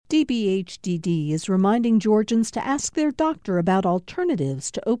CBHDD is reminding Georgians to ask their doctor about alternatives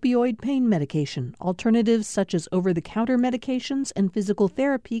to opioid pain medication. Alternatives such as over-the-counter medications and physical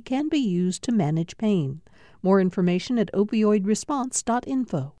therapy can be used to manage pain. More information at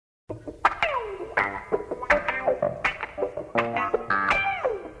opioidresponse.info.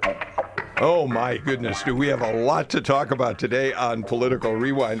 Oh, my goodness. Do we have a lot to talk about today on Political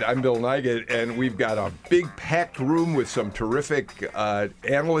Rewind? I'm Bill Nigut, and we've got a big packed room with some terrific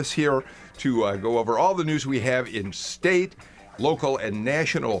analysts here to go over all the news we have in state, local, and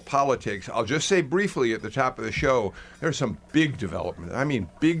national politics. I'll just say briefly at the top of the show, there's some big developments. I mean,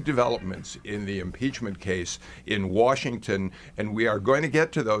 big developments in the impeachment case in Washington, and we are going to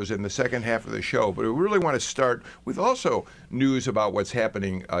get to those in the second half of the show. But we really want to start with also news about what's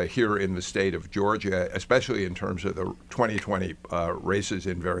happening here in the state of Georgia, especially in terms of the 2020 races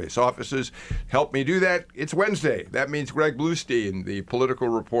in various offices. Help me do that. It's Wednesday. That means Greg Bluestein, the political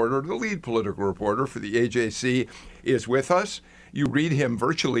reporter, the lead political reporter for the AJC, is with us. You read him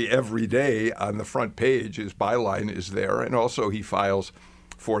virtually every day on the front page. His byline is there, and also he files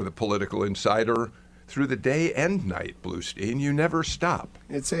for the Political Insider through the day and night, Bluestein. You never stop.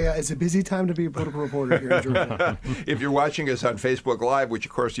 It's a busy time to be a political reporter here in Georgia. If you're watching us on Facebook Live, which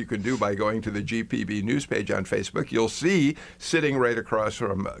of course you can do by going to the GPB news page on Facebook, you'll see sitting right across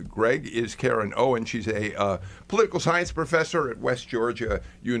from Greg is Karen Owen. She's a political science professor at West Georgia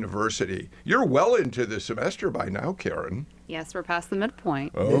University. You're well into the semester by now, Karen. Yes, we're past the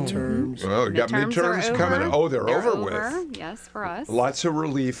midpoint. Oh. Midterms. Well, you got midterms coming. Oh, they're over with. Yes, for us. Lots of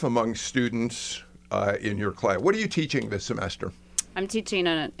relief among students in your class. What are you teaching this semester? I'm teaching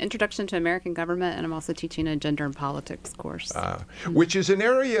an Introduction to American Government, and I'm also teaching a Gender and Politics course. Which is an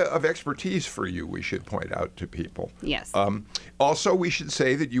area of expertise for you, we should point out to people. Yes. Also, we should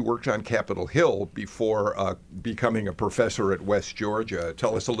say that you worked on Capitol Hill before becoming a professor at West Georgia.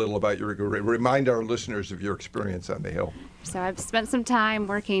 Tell us a little about remind our listeners of your experience on the Hill. So I've spent some time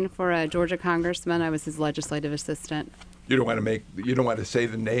working for a Georgia congressman. I was his legislative assistant. You don't want to say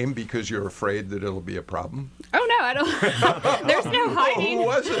the name because you're afraid that it'll be a problem? Oh, no, I don't. There's no hiding. Who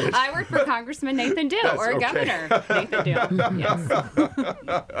was it? I worked for Congressman Nathan Deal, Governor Nathan Deal.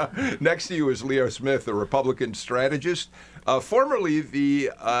 Yes. Next to you is Leo Smith, a Republican strategist, formerly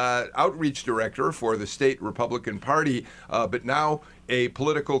the outreach director for the state Republican Party, but now a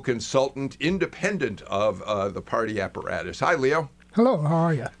political consultant independent of the party apparatus. Hi, Leo. Hello, how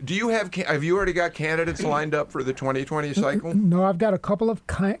are you? Have you already got candidates lined up for the 2020 cycle? No, I've got a couple of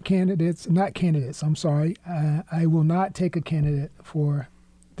I'm sorry. I will not take a candidate for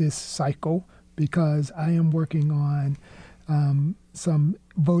this cycle because I am working on some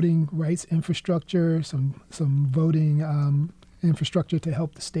voting rights infrastructure, some voting infrastructure to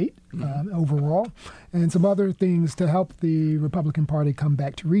help the state overall, and some other things to help the Republican Party come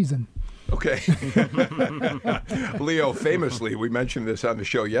back to reason. Okay. Leo famously, we mentioned this on the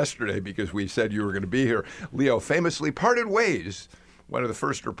show yesterday because we said you were going to be here. Leo famously parted ways, one of the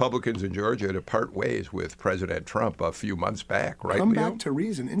first Republicans in Georgia to part ways with President Trump a few months back, right, Come Leo? back to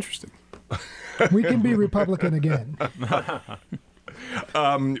reason. Interesting. We can be Republican again.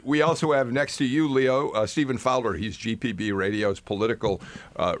 We also have next to you, Leo, Stephen Fowler. He's GPB Radio's political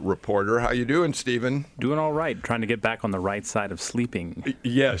reporter. How you doing, Stephen? Doing all right. Trying to get back on the right side of sleeping.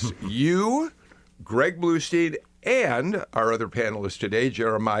 Yes. You, Greg Bluestein, and our other panelist today,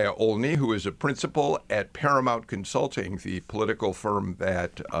 Jeremiah Olney, who is a principal at Paramount Consulting, the political firm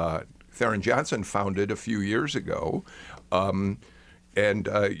that Theron Johnson founded a few years ago. And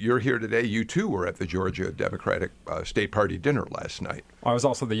you're here today. You, too, were at the Georgia Democratic State Party dinner last night. I was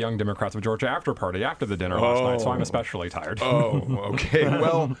also the Young Democrats of Georgia after party after the dinner last night, so I'm especially tired. Oh, okay.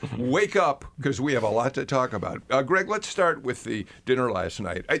 Well, wake up, because we have a lot to talk about. Greg, let's start with the dinner last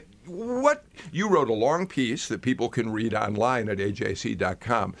night. You wrote a long piece that people can read online at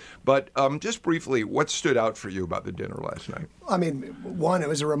ajc.com, but just briefly, what stood out for you about the dinner last night? I mean, one, it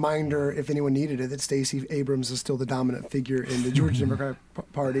was a reminder, if anyone needed it, that Stacey Abrams is still the dominant figure in the Georgia Democratic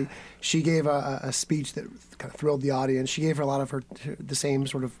Party. She gave a speech that kind of thrilled the audience. She gave her a lot of the same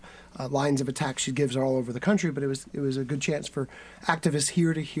sort of lines of attack she gives all over the country, but it was a good chance for activists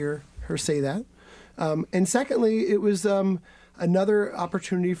here to hear her say that. And secondly, it was another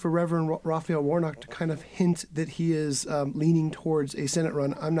opportunity for Reverend Raphael Warnock to kind of hint that he is leaning towards a Senate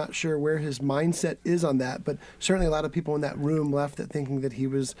run. I'm not sure where his mindset is on that, but certainly a lot of people in that room left thinking that he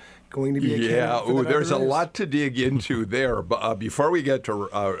was going to be a candidate for that there's a other race. lot to dig into there. But before we get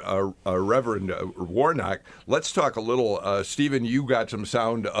to Reverend Warnock, let's talk a little. Stephen, you got some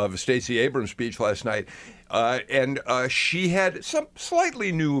sound of Stacey Abrams' speech last night. And she had some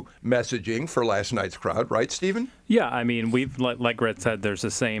slightly new messaging for last night's crowd, right, Stephen? Yeah, I mean, we've like Gret said, there's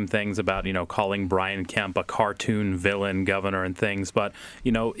the same things about, calling Brian Kemp a cartoon villain governor and things. But,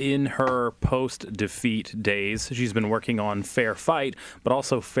 in her post-defeat days, she's been working on fair fight, but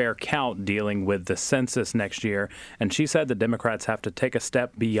also fair count, dealing with the census next year. And she said the Democrats have to take a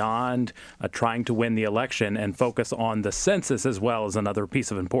step beyond trying to win the election and focus on the census as well as another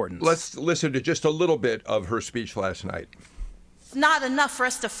piece of importance. Let's listen to just a little bit of her speech last night. It's not enough for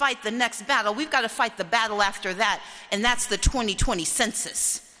us to fight the next battle. We've got to fight the battle after that, and that's the 2020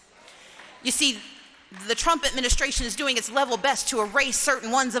 census. You see, the Trump administration is doing its level best to erase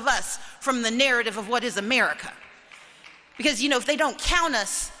certain ones of us from the narrative of what is America. Because, if they don't count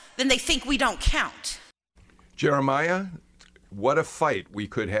us, then they think we don't count. Jeremiah, what a fight we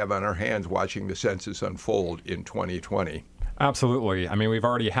could have on our hands watching the census unfold in 2020. Absolutely. I mean, we've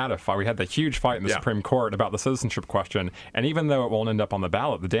already had a fight. We had the huge fight in the Supreme Court about the citizenship question. And even though it won't end up on the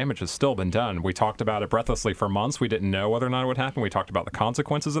ballot, the damage has still been done. We talked about it breathlessly for months. We didn't know whether or not it would happen. We talked about the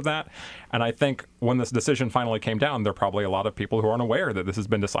consequences of that. And I think when this decision finally came down, there are probably a lot of people who aren't aware that this has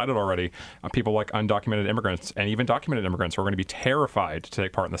been decided already. People like undocumented immigrants and even documented immigrants who are going to be terrified to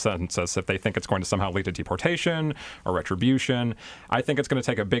take part in the census if they think it's going to somehow lead to deportation or retribution. I think it's going to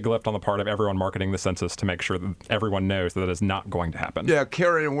take a big lift on the part of everyone marketing the census to make sure that everyone knows that it is not going to happen. Yeah,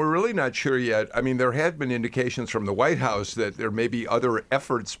 Karen, we're really not sure yet. I mean, there have been indications from the White House that there may be other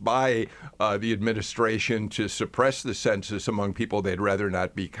efforts by the administration to suppress the census among people they'd rather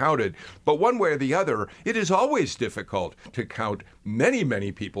not be counted. But one way or the other, it is always difficult to count many,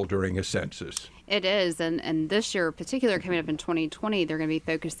 many people during a census. It is, and this year, particularly coming up in 2020, they're going to be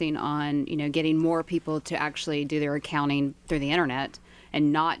focusing on, getting more people to actually do their accounting through the internet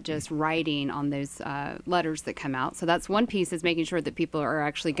and not just writing on those letters that come out. So that's one piece, is making sure that people are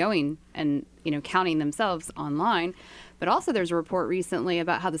actually going and, counting themselves online. But also there's a report recently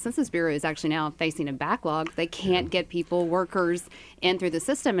about how the Census Bureau is actually now facing a backlog. They can't get workers in through the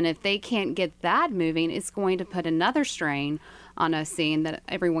system. And if they can't get that moving, it's going to put another strain on us seeing that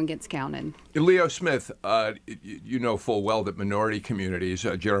everyone gets counted. Leo Smith, you know full well that minority communities,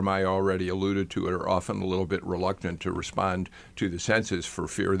 Jeremiah already alluded to it, are often a little bit reluctant to respond to the census for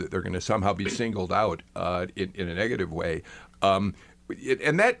fear that they're going to somehow be singled out in a negative way. And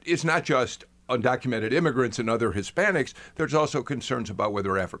that is not just undocumented immigrants and other Hispanics. There's also concerns about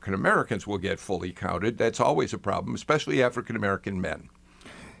whether African Americans will get fully counted. That's always a problem, especially African American men.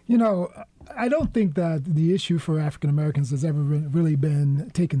 I don't think that the issue for African Americans has ever really been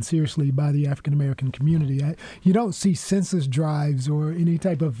taken seriously by the African American community. You don't see census drives or any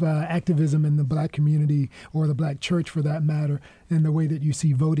type of activism in the black community or the black church, for that matter, in the way that you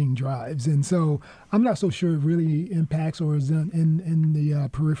see voting drives. And so I'm not so sure it really impacts or is in the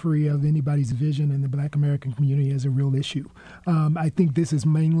periphery of anybody's vision in the black American community as a real issue. I think this is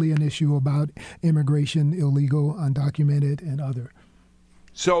mainly an issue about immigration, illegal, undocumented, and other.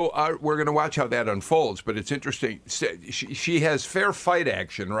 So we're going to watch how that unfolds, but it's interesting. She has Fair Fight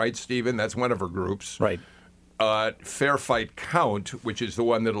Action, right, Stephen? That's one of her groups. Right. Fair Fight Count, which is the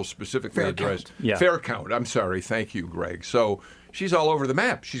one that'll specifically address Fair Count. I'm sorry. Thank you, Greg. So she's all over the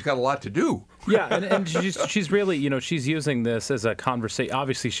map. She's got a lot to do. Yeah, and she's really, she's using this as a conversation.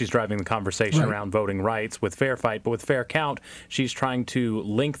 Obviously, she's driving the conversation around voting rights with Fair Fight, but with Fair Count, she's trying to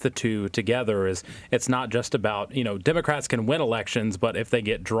link the two together. It's not just about, Democrats can win elections, but if they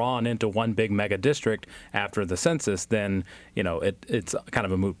get drawn into one big mega district after the census, then, it's kind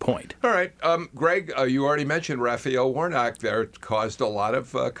of a moot point. All right. Greg, you already mentioned Raphael Warnock there. It caused a lot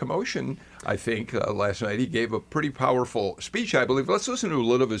of commotion, I think, last night. He gave a pretty powerful speech, I believe. Let's listen to a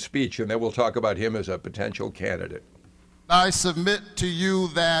little of his speech, and then we'll talk about him as a potential candidate. I submit to you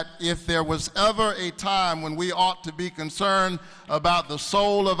that if there was ever a time when we ought to be concerned about the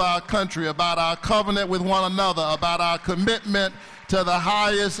soul of our country, about our covenant with one another, about our commitment to the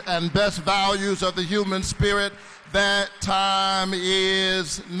highest and best values of the human spirit, that time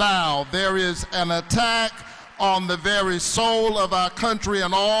is now. There is an attack on the very soul of our country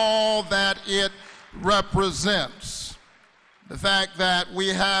and all that it represents. The fact that we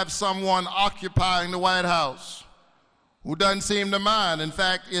have someone occupying the White House who doesn't seem to mind, in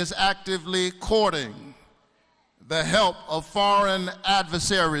fact, is actively courting the help of foreign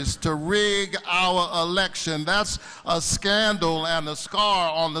adversaries to rig our election. That's a scandal and a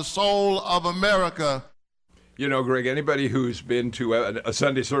scar on the soul of America. You know, Greg, anybody who's been to a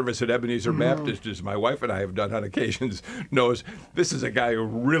Sunday service at Ebenezer Baptist, as my wife and I have done on occasions, knows this is a guy who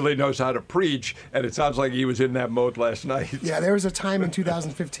really knows how to preach, and it sounds like he was in that mode last night. Yeah, there was a time in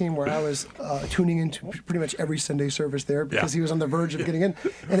 2015 where I was tuning into pretty much every Sunday service there because he was on the verge of getting in.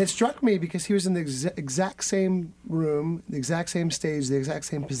 And it struck me because he was in the exact same room, the exact same stage, the exact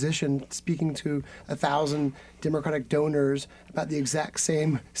same position, speaking to 1,000 Democratic donors about the exact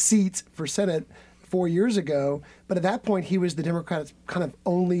same seats for Senate 4 years ago, but at that point he was the Democrats' kind of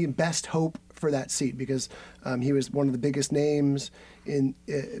only best hope for that seat because he was one of the biggest names in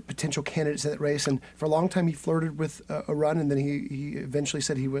potential candidates in that race, and for a long time he flirted with a run, and then he eventually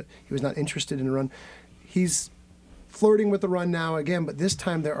said he was not interested in a run. He's flirting with the run now again, but this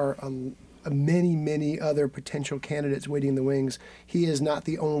time there are many other potential candidates waiting in the wings. He is not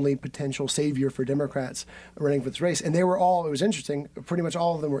the only potential savior for Democrats running for this race. And they were all, it was interesting, pretty much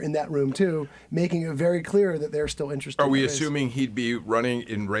all of them were in that room too, making it very clear that they're still interested. Are we assuming he'd be running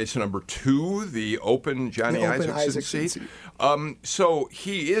in race number 2, the open Johnny Isakson seat? So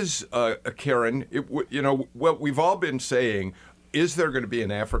he is, Karen, what we've all been saying, is there going to be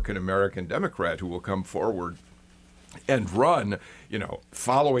an African-American Democrat who will come forward and run,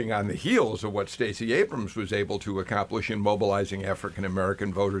 following on the heels of what Stacey Abrams was able to accomplish in mobilizing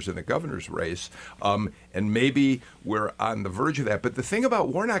African-American voters in the governor's race. And maybe we're on the verge of that. But the thing about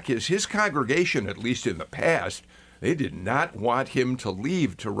Warnock is his congregation, at least in the past, they did not want him to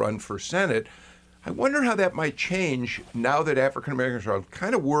leave to run for Senate. I wonder how that might change now that African-Americans are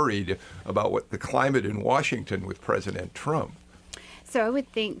kind of worried about what the climate in Washington with President Trump. So I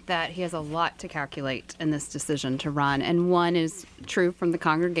would think that he has a lot to calculate in this decision to run. And one is true from the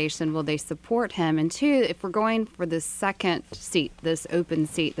congregation, will they support him? And two, if we're going for this second seat, this open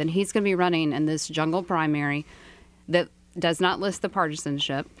seat, then he's going to be running in this jungle primary that does not list the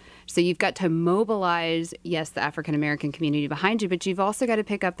partisanship. So you've got to mobilize, yes, the African-American community behind you, but you've also got to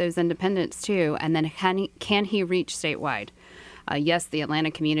pick up those independents too. And then can he reach statewide? Yes, the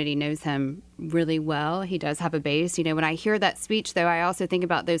Atlanta community knows him really well. He does have a base. When I hear that speech, though, I also think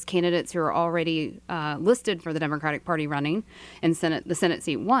about those candidates who are already listed for the Democratic Party running in the Senate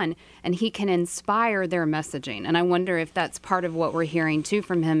seat 1, and he can inspire their messaging. And I wonder if that's part of what we're hearing, too,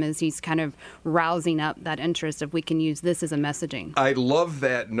 from him, is he's kind of rousing up that interest if we can use this as a messaging. I love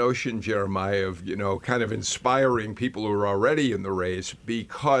that notion, Jeremiah, of, kind of inspiring people who are already in the race,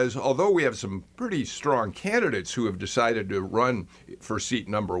 because although we have some pretty strong candidates who have decided to run for seat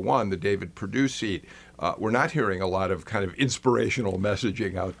number 1, the David Perdue seat, we're not hearing a lot of kind of inspirational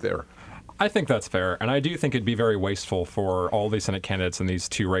messaging out there. I think that's fair, and I do think it'd be very wasteful for all these Senate candidates in these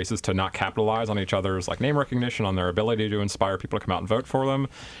 2 races to not capitalize on each other's name recognition, on their ability to inspire people to come out and vote for them,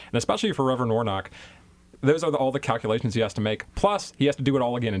 and especially for Reverend Warnock. Those are all the calculations he has to make. Plus, he has to do it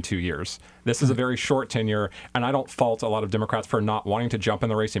all again in 2 years. This is a very short tenure, and I don't fault a lot of Democrats for not wanting to jump in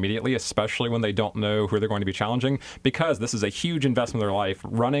the race immediately, especially when they don't know who they're going to be challenging, because this is a huge investment in their life.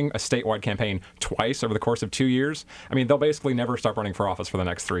 Running a statewide campaign twice over the course of 2 years, they'll basically never stop running for office for the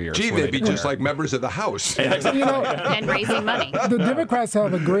next 3 years. Gee, they'd be just like members of the House. And raising money. The Democrats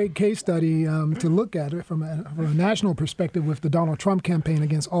have a great case study to look at it from a national perspective with the Donald Trump campaign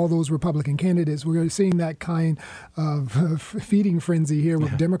against all those Republican candidates. We're seeing that kind of feeding frenzy here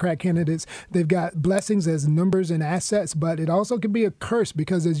with Democrat candidates. They've got blessings as numbers and assets, but it also can be a curse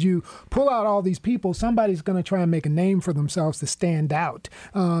because as you pull out all these people, somebody's going to try and make a name for themselves to stand out.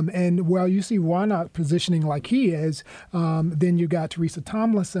 And while you see Warnock positioning like he is, then you got Teresa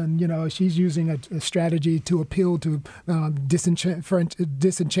Tomlinson. She's using a strategy to appeal to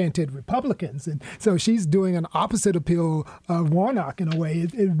disenchanted Republicans. And so she's doing an opposite appeal of Warnock in a way.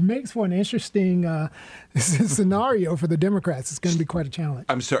 It makes for an interesting scenario for the Democrats. It's going to be quite a challenge.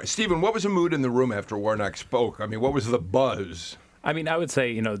 I'm sorry. Stephen, what was the mood in the room after Warnock spoke? What was the buzz? I would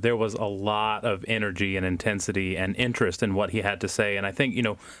say, there was a lot of energy and intensity and interest in what he had to say. And I think,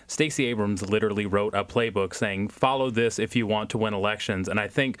 Stacey Abrams literally wrote a playbook saying, follow this if you want to win elections. And I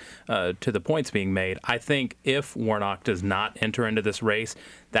think, to the points being made, I think if Warnock does not enter into this race,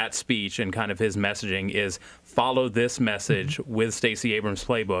 that speech and kind of his messaging is follow this message with Stacey Abrams'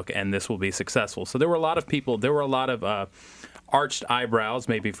 playbook, and this will be successful. So there were a lot of people, arched eyebrows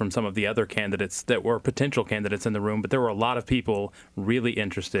maybe from some of the other candidates that were potential candidates in the room, but there were a lot of people really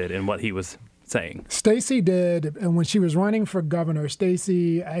interested in what he was saying. Stacey did, and when she was running for governor,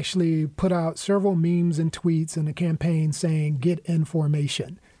 Stacey actually put out several memes and tweets in the campaign saying, get in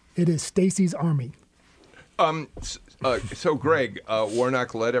formation. It is Stacey's army. So, Greg,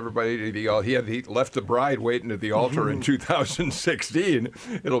 Warnock led everybody to the altar. He left the bride waiting at the altar in 2016.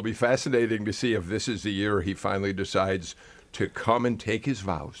 It'll be fascinating to see if this is the year he finally decides to come and take his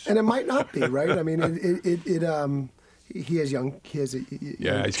vows. And it might not be, right? I mean, he has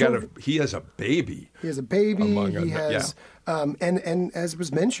he has a baby. He has a baby. Among He other- has, and as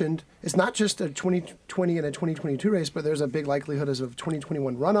was mentioned, it's not just a 2020 and a 2022 race, but there's a big likelihood of a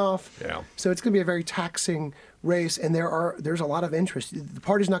 2021 runoff. Yeah. So it's going to be a very taxing race, and there's a lot of interest. The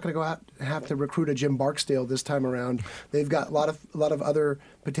party's not going to go out and have to recruit a Jim Barksdale this time around. They've got a lot of other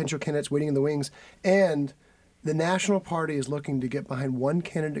potential candidates waiting in the wings, and the National Party is looking to get behind one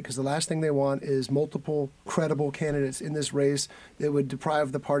candidate because the last thing they want is multiple credible candidates in this race that would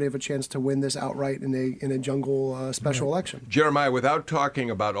deprive the party of a chance to win this outright in a jungle special election. Jeremiah, without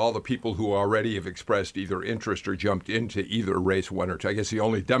talking about all the people who already have expressed either interest or jumped into either race 1 or 2, I guess the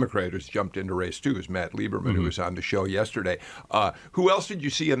only Democrat who's jumped into race 2 is Matt Lieberman, who was on the show yesterday. Who else did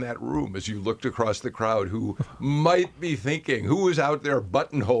you see in that room as you looked across the crowd who might be thinking, who was out there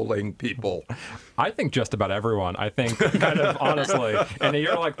buttonholing people? I think just about everyone. I think kind of honestly, in a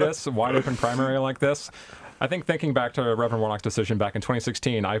year like this, a wide open primary like this, I think thinking back to Reverend Warnock's decision back in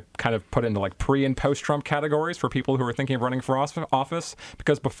 2016, I kind of put into like pre and post Trump categories for people who are thinking of running for office,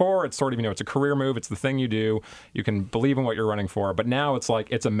 because before it's sort of, it's a career move. It's the thing you do. You can believe in what you're running for. But now it's like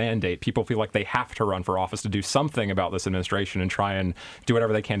it's a mandate. People feel like they have to run for office to do something about this administration and try and do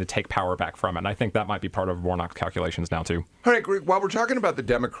whatever they can to take power back from it. And I think that might be part of Warnock's calculations now, too. All right, Greg, while we're talking about the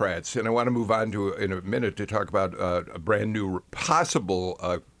Democrats, and I want to move on to, in a minute, to talk about a brand new possible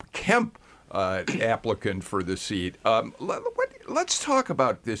Kemp applicant for the seat. Let's talk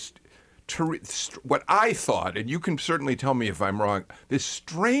about this, what I thought, and you can certainly tell me if I'm wrong, this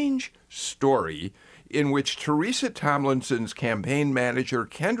strange story in which Teresa Tomlinson's campaign manager,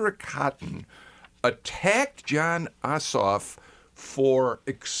 Kendra Cotton, attacked Jon Ossoff for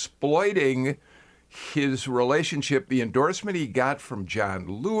exploiting his relationship, the endorsement he got from John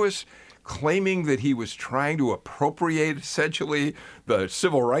Lewis, claiming that he was trying to appropriate, essentially, the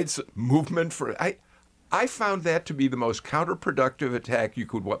civil rights movement. I found that to be the most counterproductive attack you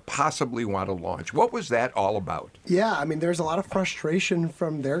could possibly want to launch. What was that all about? Yeah, I mean, there's a lot of frustration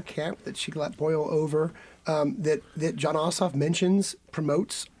from their camp that she let boil over, that Jon Ossoff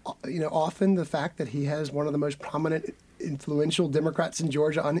promotes, often the fact that he has one of the most prominent, influential Democrats in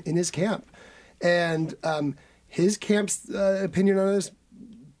Georgia in his camp. And his camp's opinion on this,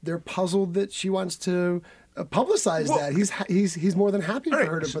 they're puzzled that she wants to publicize that. He's more than happy for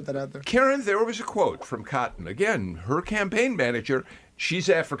her to put that out there. Karen, there was a quote from Cotton. Again, her campaign manager, she's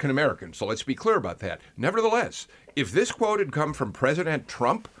African American, so let's be clear about that. Nevertheless, if this quote had come from President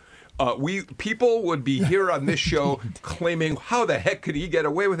Trump, people would be here on this show claiming, how the heck could he get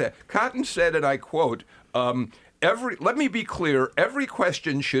away with that? Cotton said, and I quote, let me be clear, every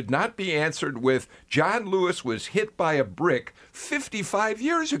question should not be answered with, John Lewis was hit by a brick 55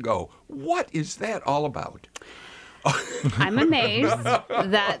 years ago. What is that all about? I'm amazed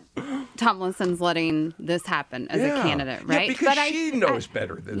that Tomlinson's letting this happen as a candidate, right? Yeah, because she knows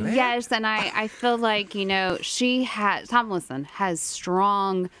better than that. Yes, and I feel like, Tomlinson has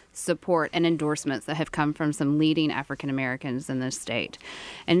strong support and endorsements that have come from some leading African Americans in this state.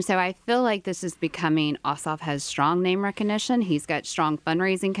 And so I feel like this is becoming, Ossoff has strong name recognition. He's got strong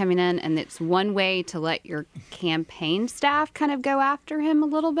fundraising coming in, and it's one way to let your campaign staff kind of go after him a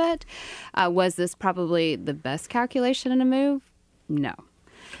little bit. Was this probably the best calculation in a move? No.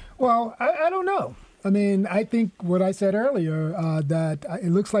 Well, I don't know. I mean, I think what I said earlier, that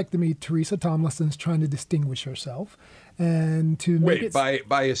it looks like to me Teresa Tomlinson's trying to distinguish herself. And to make by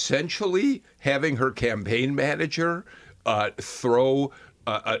essentially having her campaign manager throw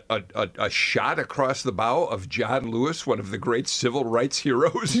a shot across the bow of John Lewis, one of the great civil rights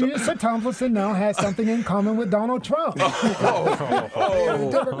heroes. Teresa Tomlinson now has something in common with Donald Trump. We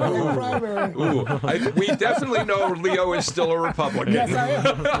definitely know Leo is still a Republican. Yes, I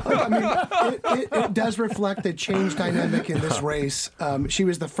am. I mean, it does reflect a change dynamic in this race. She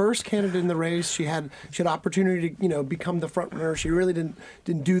was the first candidate in the race. She had opportunity to become the front runner. She really didn't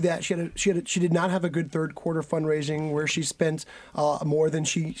do that. She did not have a good third quarter fundraising where she spent more than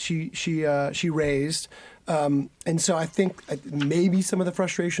she raised. And so I think maybe some of the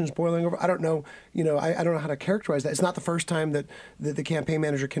frustration is boiling over. I don't know. I don't know how to characterize that. It's not the first time that the campaign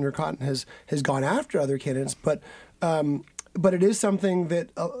manager, Kendra Cotton, has gone after other candidates, but it is something that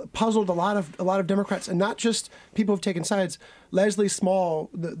puzzled a lot of Democrats, and not just people who've taken sides. Leslie Small,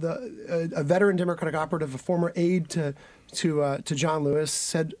 a veteran Democratic operative, a former aide to John Lewis,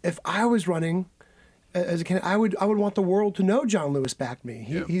 said, if I was running as a candidate, I would want the world to know John Lewis backed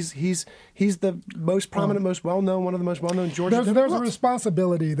me. He's the most prominent, most well-known, one of the most well-known Georgia Democrats. There's a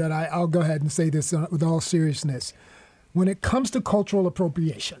responsibility that I'll go ahead and say this with all seriousness. When it comes to cultural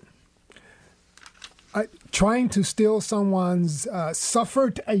appropriation, trying to steal someone's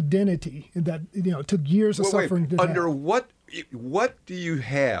suffered identity that took years of suffering to under have. what do you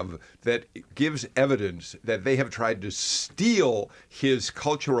have that gives evidence that they have tried to steal his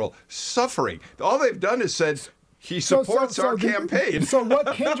cultural suffering? All they've done is said he supports our campaign. So what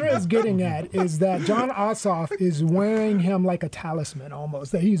Kendra is getting at is that Jon Ossoff is wearing him like a talisman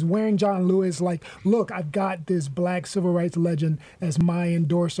almost. That he's wearing John Lewis like, look, I've got this black civil rights legend as my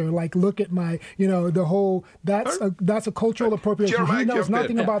endorser. Like, look at my, the whole, that's a cultural appropriation. Jeremiah, he knows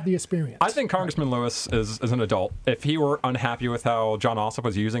nothing about the experience. I think Congressman Lewis is an adult. If he were unhappy with how Jon Ossoff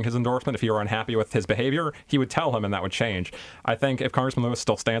was using his endorsement, if he were unhappy with his behavior, he would tell him and that would change. I think if Congressman Lewis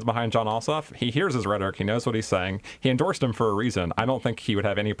still stands behind Jon Ossoff, he hears his rhetoric, he knows what he's saying. He endorsed him for a reason. I don't think he would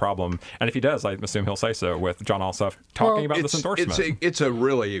have any problem, and if he does, I assume he'll say so, with Jon Ossoff talking about this endorsement. It's a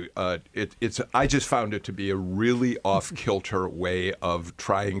really, I just found it to be a really off-kilter way of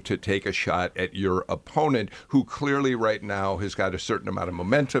trying to take a shot at your opponent, who clearly right now has got a certain amount of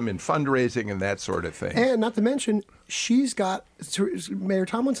momentum in fundraising and that sort of thing. And not to mention, Mayor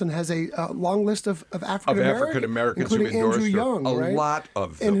Tomlinson has a long list of African Americans, including Andrew Young, a right? lot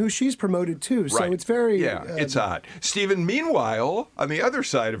of them, and who she's promoted too. So right. it's very it's odd. Stephen, meanwhile, on the other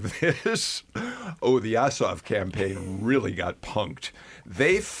side of this, the Ossoff campaign really got punked.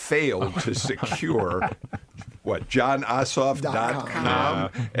 They failed to secure JohnOssoff.com,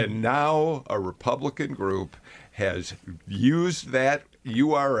 and now a Republican group has used that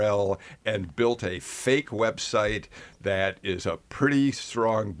URL and built a fake website that is a pretty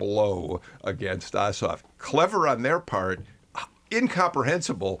strong blow against Ossoff. Clever on their part.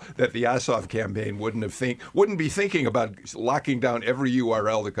 Incomprehensible that the Ossoff campaign wouldn't be thinking about locking down every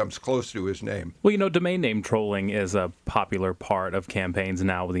URL that comes close to his name. Well, domain name trolling is a popular part of campaigns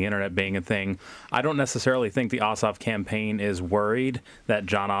now, with the internet being a thing. I don't necessarily think the Ossoff campaign is worried that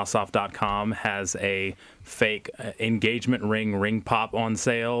JohnOssoff.com has a fake engagement ring pop on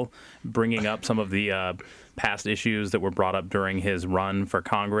sale, bringing up some of the past issues that were brought up during his run for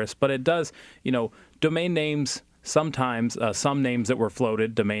Congress. But it does, domain names. Sometimes some names that were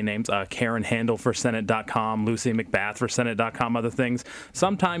floated, domain names, Karen Handel for Senate.com, Lucy McBath for Senate.com, other things.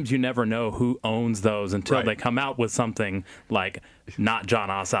 Sometimes you never know who owns those until they come out with something like not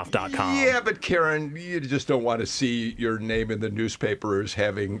JohnOssoff.com. Yeah, but Karen, you just don't want to see your name in the newspapers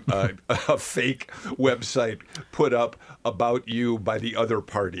having a fake website put up about you by the other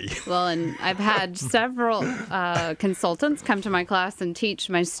party. Well, and I've had several consultants come to my class and teach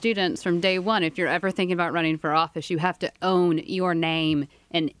my students from day one, if you're ever thinking about running for office, you have to own your name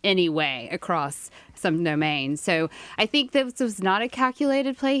in any way across some domain. So I think this was not a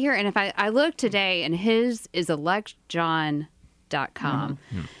calculated play here. And if I look today, and his is electjohn.com.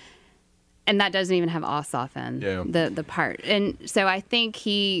 Mm-hmm. And that doesn't even have Ossoff in the part. And so I think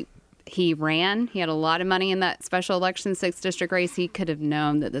he ran. He had a lot of money in that special election 6th district race. He could have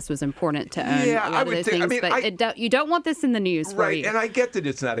known that this was important to own a lot of those things. But you don't want this in the news for you. And I get that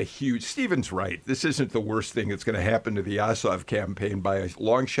it's not a huge... Stephen's right. This isn't the worst thing that's going to happen to the Ossoff campaign by a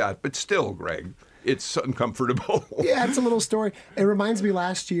long shot. But still, Greg, it's uncomfortable. Yeah, it's a little story. It reminds me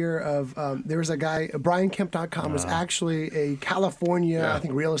last year of there was a guy, BrianKemp.com was actually a California, I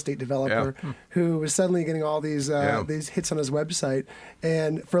think, real estate developer who was suddenly getting all these hits on his website.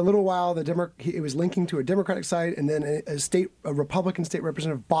 And for a little while, it was linking to a Democratic site, and then a Republican state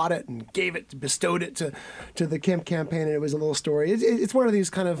representative bought it and bestowed it to the Kemp campaign, and it was a little story. It's one of these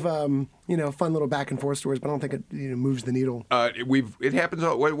kind of fun little back and forth stories, but I don't think it moves the needle. It happens.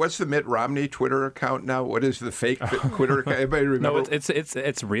 What's the Mitt Romney Twitter account now? What is the fake Twitter account? Anybody remember? No,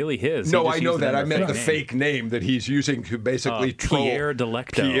 it's really his. No, I know that. I meant the fake name that he's using to basically troll. Pierre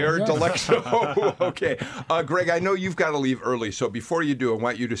Delecto. Pierre Delecto. Okay. Greg, I know you've got to leave early, so before you do, I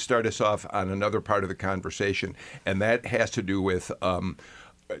want you to start us off on another part of the conversation, and that has to do with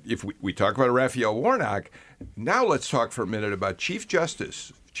if we talk about Raphael Warnock, now let's talk for a minute about Chief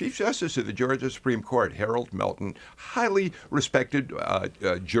Justice of the Georgia Supreme Court, Harold Melton, highly respected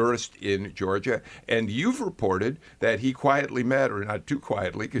jurist in Georgia. And you've reported that he quietly met, or not too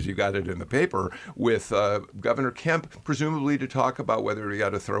quietly because you got it in the paper, with Governor Kemp, presumably to talk about whether he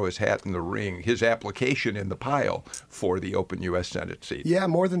got to throw his hat in the ring, his application in the pile for the open U.S. Senate seat. Yeah,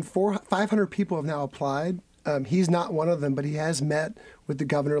 more than 500 people have now applied. He's not one of them, but he has met with the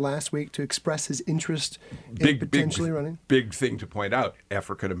governor last week to express his interest in potentially running. Big thing to point out,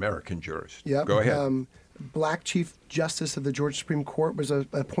 African-American jurist. Yep. Go ahead. Black Chief Justice of the Georgia Supreme Court was an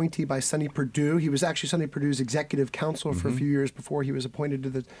appointee by Sonny Perdue. He was actually Sonny Perdue's executive counsel for a few years before he was appointed to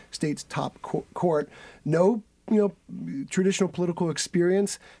the state's top court. No traditional political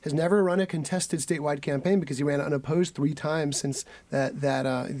experience, has never run a contested statewide campaign because he ran unopposed 3 times since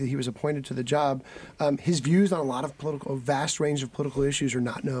that he was appointed to the job. His views on a vast range of political issues are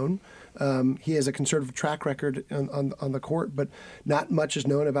not known. He has a conservative track record on the court, but not much is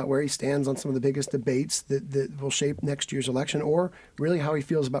known about where he stands on some of the biggest debates that will shape next year's election, or really how he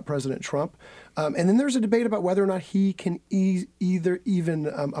feels about President Trump. And then there's a debate about whether or not he can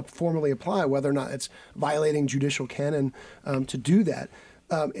even formally apply, whether or not it's violating judicial canon to do that.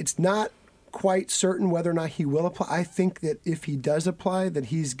 It's not quite certain whether or not he will apply. I think that if he does apply, that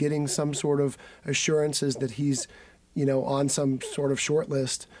he's getting some sort of assurances that he's on some sort of short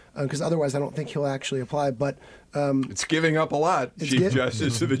list, because otherwise I don't think he'll actually apply. But it's giving up a lot, Chief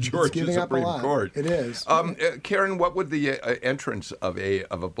Justice of the Georgia Supreme Court. It is. Karen, what would the entrance of a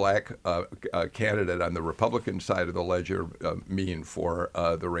black candidate on the Republican side of the ledger mean for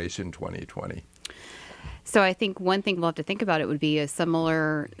the race in 2020? So I think one thing we'll have to think about it would be a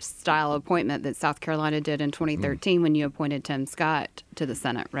similar style appointment that South Carolina did in 2013 when you appointed Tim Scott to the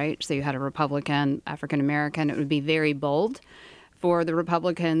Senate, right? So you had a Republican, African-American. It would be very bold for the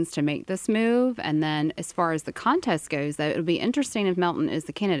Republicans to make this move. And then as far as the contest goes, though, it would be interesting if Melton is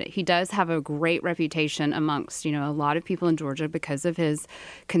the candidate. He does have a great reputation amongst, a lot of people in Georgia because of his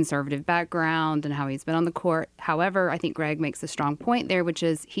conservative background and how he's been on the court. However, I think Greg makes a strong point there, which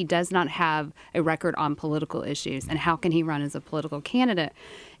is he does not have a record on political issues. And how can he run as a political candidate?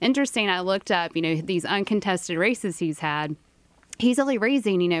 Interesting, I looked up, these uncontested races he's had. He's only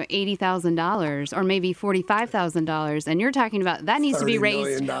raising, $80,000 or maybe $45,000. And you're talking about that needs to be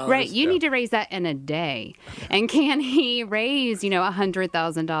raised. Right. You need to raise that in a day. And can he raise,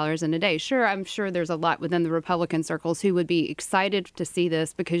 $100,000 in a day? Sure. I'm sure there's a lot within the Republican circles who would be excited to see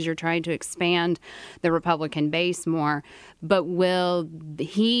this because you're trying to expand the Republican base more. But will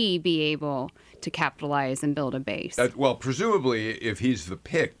he be able to capitalize and build a base? Well, presumably, if he's the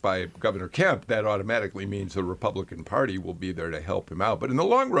pick by Governor Kemp, that automatically means the Republican Party will be there to help him out. But in the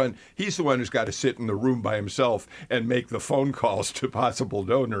long run, he's the one who's got to sit in the room by himself and make the phone calls to possible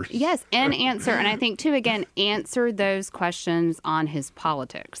donors. Yes, and answer. And I think, too, again, answer those questions on his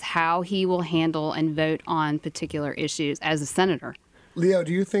politics, how he will handle and vote on particular issues as a senator. Leo,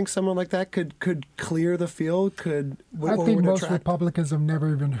 do you think someone like that could clear the field? I think most Republicans have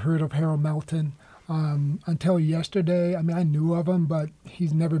never even heard of Harold Melton until yesterday. I mean, I knew of him, but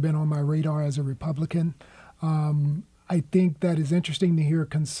he's never been on my radar as a Republican. I think that is interesting to hear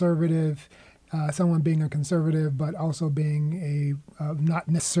conservative, someone being a conservative, but also being not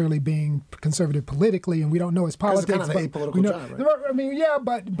necessarily being conservative politically, and we don't know his politics. It's kind of an apolitical job, right? I mean, yeah,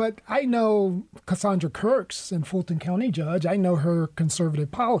 but I know Cassandra Kirks in Fulton County judge. I know her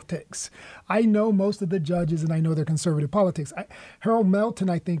conservative politics. I know most of the judges, and I know their conservative politics. Harold Melton,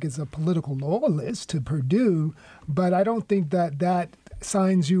 I think, is a political loyalist to Purdue, but I don't think that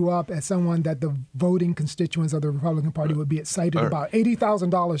signs you up as someone that the voting constituents of the Republican Party would be excited about.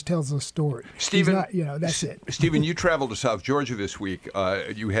 $80,000 tells a story. Stephen, that's it. Stephen, you traveled to South Georgia this week.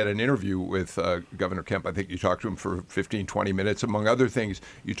 You had an interview with Governor Kemp. I think you talked to him for 15, 20 minutes. Among other things,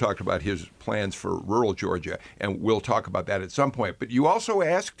 you talked about his plans for rural Georgia, and we'll talk about that at some point. But you also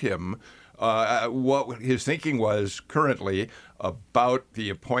asked him what his thinking was currently about the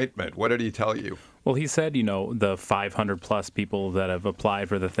appointment. What did he tell you? Well, he said, the 500 plus people that have applied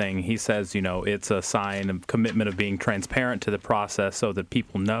for the thing, he says, it's a sign of commitment of being transparent to the process so that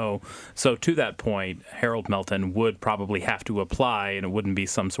people know. So to that point, Harold Melton would probably have to apply, and it wouldn't be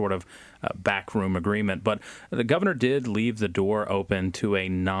some sort of backroom agreement. But the governor did leave the door open to a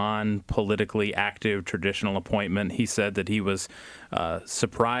non-politically active traditional appointment. He said that he was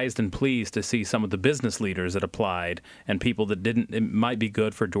surprised and pleased to see some of the business leaders that applied and people that didn't. It might be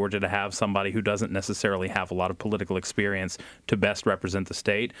good for Georgia to have somebody who doesn't necessarily have a lot of political experience to best represent the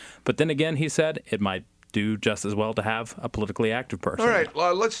state. But then again, he said it might do just as well to have a politically active person. All right,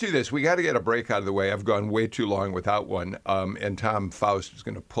 let's do this. We got to get a break out of the way. I've gone way too long without one, and Tom Faust is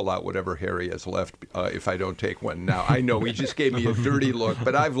going to pull out whatever hair he has left if I don't take one now. I know he just gave me a dirty look,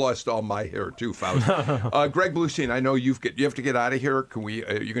 but I've lost all my hair too, Faust. Greg Bluestein, I know you have to get out of here. Can we?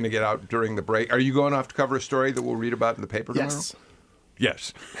 You're going to get out during the break. Are you going off to cover a story that we'll read about in the paper tomorrow?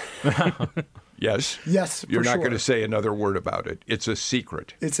 Yes. Yes? Yes, You're not sure. going to say another word about it. It's a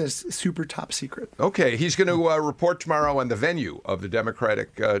secret. It's a super top secret. Okay. He's going to report tomorrow on the venue of the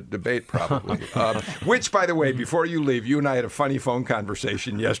Democratic debate, probably. Which, by the way, before you leave, you and I had a funny phone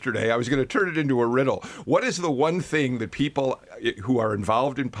conversation yesterday. I was going to turn it into a riddle. What is the one thing that people who are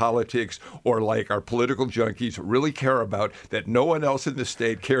involved in politics or like our political junkies really care about that no one else in the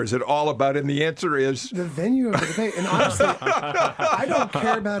state cares at all about? And the answer is the venue of the debate. And honestly, I don't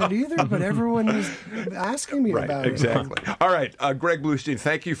care about it either, but everyone is asking me about it. Exactly. All right, Greg Bluestein,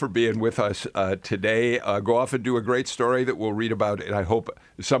 thank you for being with us today. Go off and do a great story that we'll read about, and I hope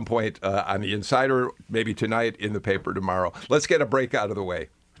at some point on the Insider, maybe tonight, in the paper tomorrow. Let's get a break out of the way.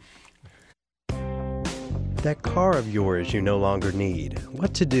 That car of yours you no longer need.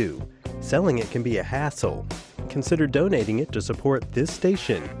 What to do? Selling it can be a hassle. Consider donating it to support this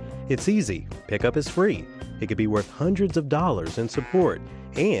station. It's easy. Pickup is free. It could be worth hundreds of dollars in support,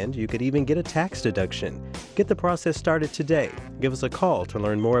 and you could even get a tax deduction. Get the process started today. Give us a call to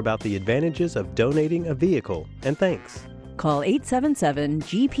learn more about the advantages of donating a vehicle. And thanks. Call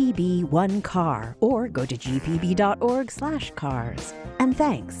 877-GPB-1CAR or go to gpb.org/cars. And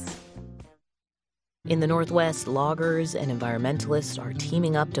thanks. In the Northwest, loggers and environmentalists are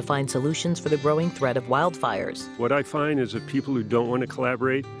teaming up to find solutions for the growing threat of wildfires. What I find is that people who don't want to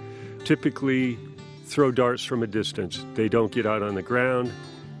collaborate typically throw darts from a distance. They don't get out on the ground,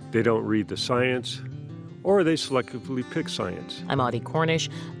 they don't read the science, or they selectively pick science. I'm Audie Cornish.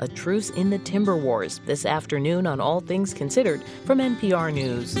 A truce in the timber wars this afternoon on All Things Considered from NPR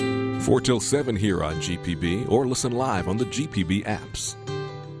News. 4 till 7 here on GPB, or listen live on the GPB apps.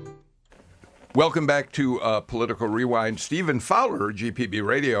 Welcome back to Political Rewind. Stephen Fowler, GPB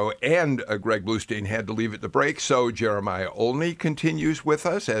Radio, and Greg Bluestein had to leave at the break, so Jeremiah Olney continues with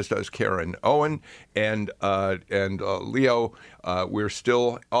us, as does Karen Owen, and Leo. We're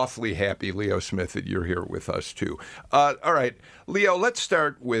still awfully happy, Leo Smith, that you're here with us, too. All right, Leo, let's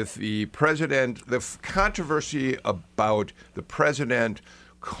start with the president, the controversy about the president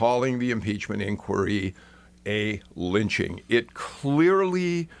calling the impeachment inquiry a lynching. It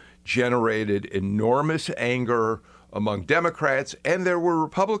clearly generated enormous anger among Democrats, and there were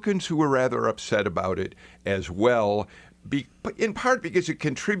Republicans who were rather upset about it as well, in part because it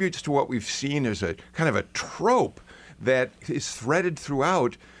contributes to what we've seen as a kind of a trope that is threaded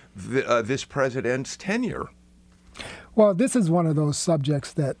throughout this president's tenure. Well, this is one of those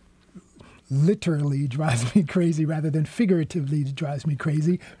subjects that literally drives me crazy rather than figuratively drives me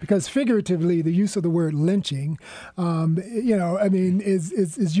crazy, because figuratively the use of the word lynching,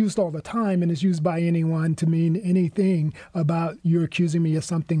 is used all the time and is used by anyone to mean anything about you're accusing me of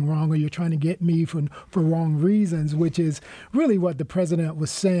something wrong or you're trying to get me for wrong reasons, which is really what the president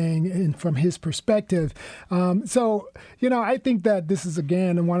was saying from his perspective. I think that this is,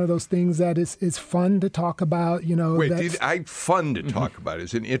 again, one of those things that is fun to talk about. Fun to talk about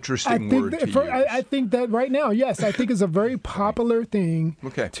is an interesting word. I think that right now, yes, I think it's a very popular thing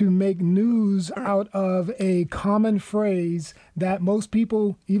to make news out of a common phrase that most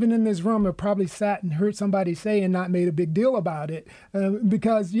people, even in this room, have probably sat and heard somebody say and not made a big deal about it.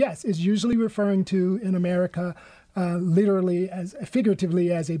 Because, yes, it's usually referring to, in America,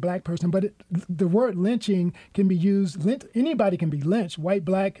 figuratively as a black person, but the word lynching can be used. Anybody can be lynched, white,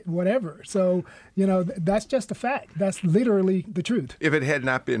 black, whatever. So, that's just a fact. That's literally the truth. If it had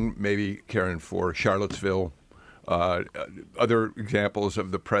not been, maybe, Karen, for Charlottesville, other examples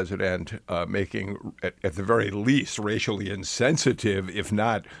of the president making, at the very least, racially insensitive, if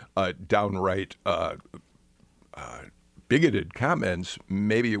not downright bigoted comments,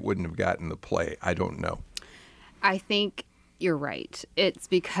 maybe it wouldn't have gotten the play. I don't know. I think you're right. It's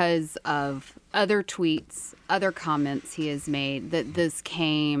because of other tweets, other comments he has made that this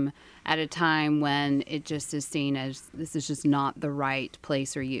came at a time when it just is seen as this is just not the right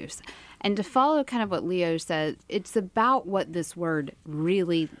place or use. And to follow kind of what Leo said, it's about what this word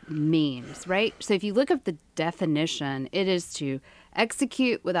really means, right? So if you look up the definition, it is to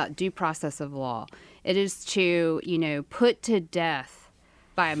execute without due process of law. It is to, put to death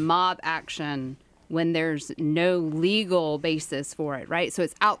by a mob action when there's no legal basis for it, right? So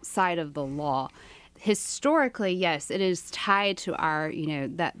it's outside of the law. Historically, yes, it is tied to our,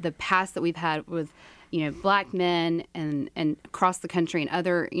 that the past that we've had with, black men and across the country and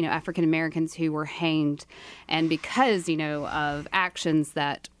other, African Americans who were hanged, and because, of actions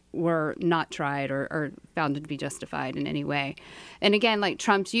that were not tried or found to be justified in any way. And again, like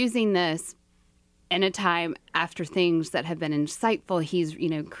Trump's using this in a time after things that have been insightful. He's,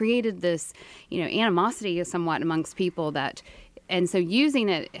 created this, animosity somewhat amongst people and so using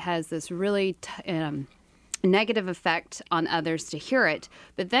it has this really negative effect on others to hear it.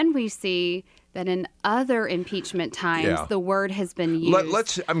 But then we see that in other impeachment times, the word has been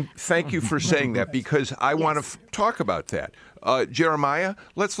used. Thank you for saying that, because I want to talk about that. Jeremiah,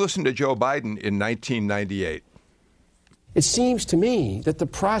 let's listen to Joe Biden in 1998. It seems to me that the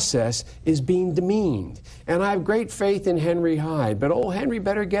process is being demeaned. And I have great faith in Henry Hyde, but old Henry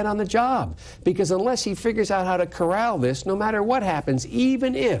better get on the job, because unless he figures out how to corral this, no matter what happens,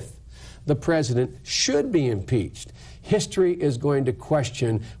 even if the president should be impeached, history is going to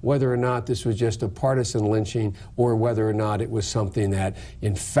question whether or not this was just a partisan lynching or whether or not it was something that,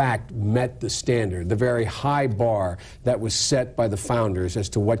 in fact, met the standard, the very high bar that was set by the founders as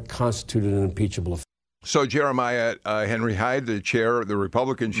to what constituted an impeachable offense. So Jeremiah Henry Hyde, the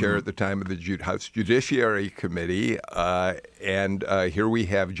Republican chair at the time of the House Judiciary Committee, and here we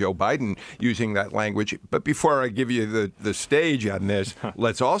have Joe Biden using that language. But before I give you the stage on this,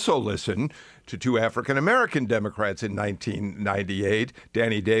 let's also listen to two African-American Democrats in 1998,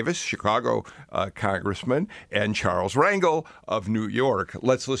 Danny Davis, Chicago congressman, and Charles Rangel of New York.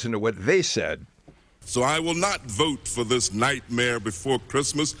 Let's listen to what they said. So I will not vote for this nightmare before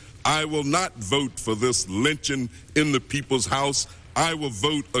Christmas. I will not vote for this lynching in the people's house. I will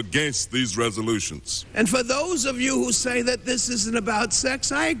vote against these resolutions. And for those of you who say that this isn't about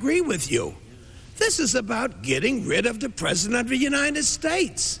sex, I agree with you. This is about getting rid of the President of the United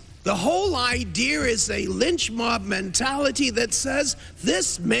States. The whole idea is a lynch mob mentality that says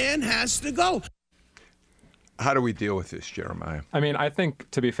this man has to go. How do we deal with this, Jeremiah? I mean, I think,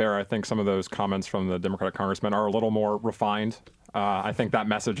 to be fair, I think some of those comments from the Democratic congressman are a little more refined. I think that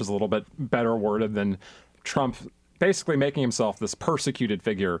message is a little bit better worded than Trump basically making himself this persecuted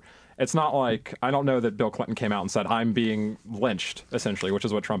figure. It's not like, I don't know that Bill Clinton came out and said, I'm being lynched, essentially, which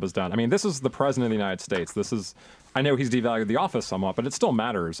is what Trump has done. I mean, this is the president of the United States. I know he's devalued the office somewhat, but it still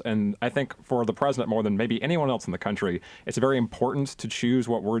matters. And I think for the president, more than maybe anyone else in the country, it's very important to choose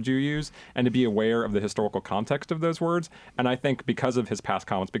what words you use and to be aware of the historical context of those words. And I think because of his past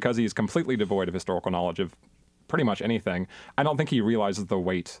comments, because he's completely devoid of historical knowledge of pretty much anything, I don't think he realizes the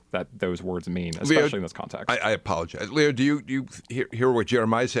weight that those words mean, especially Leo, in this context. I apologize. Leo, do you hear what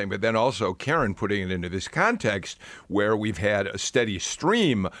Jeremiah's saying? But then also Karen putting it into this context where we've had a steady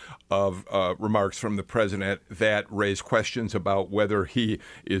stream of remarks from the president that raise questions about whether he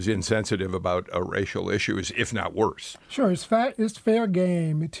is insensitive about racial issues, if not worse. Sure. It's fair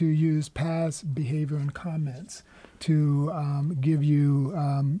game to use past behavior and comments to give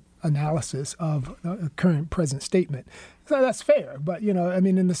you analysis of a current present statement. So that's fair. But, I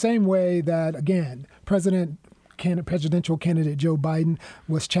mean, in the same way that, again, presidential candidate Joe Biden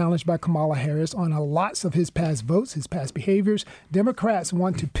was challenged by Kamala Harris on lots of his past votes, his past behaviors. Democrats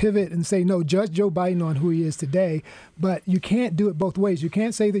want to pivot and say, no, judge Joe Biden on who he is today. But you can't do it both ways. You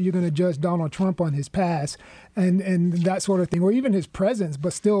can't say that you're going to judge Donald Trump on his past and that sort of thing, or even his presence,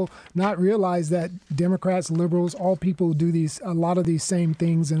 but still not realize that Democrats, liberals, all people do a lot of these same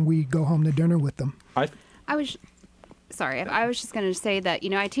things, and we go home to dinner with them. I was just going to say that,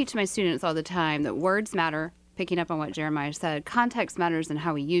 I teach my students all the time that words matter. Picking up on what Jeremiah said, context matters in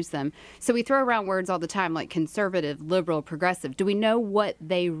how we use them. So we throw around words all the time like conservative, liberal, progressive. Do we know what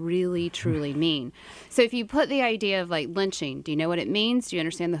they really, truly mean? So if you put the idea of like lynching, do you know what it means? Do you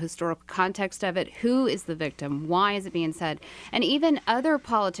understand the historical context of it? Who is the victim? Why is it being said? And even other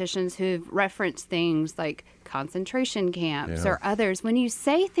politicians who've referenced things like concentration camps or others, when you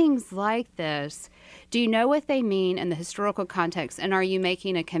say things like this, do you know what they mean in the historical context? And are you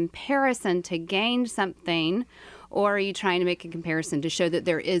making a comparison to gain something, or are you trying to make a comparison to show that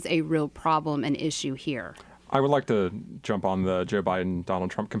there is a real problem and issue here? I would like to jump on the Joe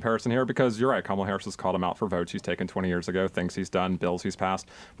Biden-Donald Trump comparison here because you're right. Kamala Harris has called him out for votes he's taken 20 years ago, things he's done, bills he's passed.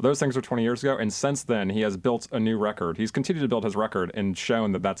 But those things are 20 years ago. And since then, he has built a new record. He's continued to build his record and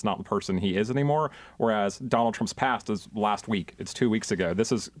shown that that's not the person he is anymore. Whereas Donald Trump's past is last week. It's 2 weeks ago.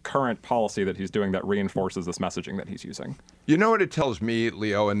 This is current policy that he's doing that reinforces this messaging that he's using. You know what it tells me,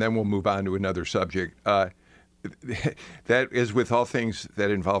 Leo, and then we'll move on to another subject. That is with all things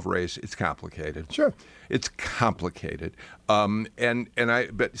that involve race, it's complicated. Sure. It's complicated. We'll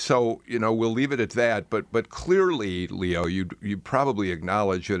leave it at that. But clearly, Leo, you probably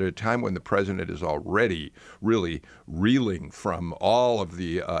acknowledge that at a time when the president is already really reeling from all of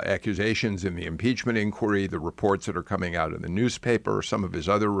the accusations in the impeachment inquiry, the reports that are coming out in the newspaper, some of his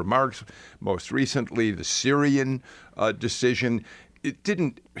other remarks, most recently the Syrian decision, it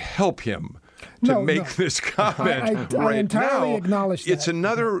didn't help him to make this comment I entirely acknowledge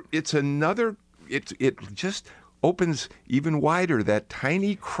that. It just opens even wider that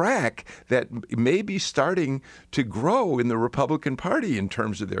tiny crack that may be starting to grow in the Republican Party in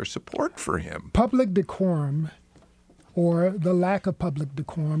terms of their support for him. Public decorum, or the lack of public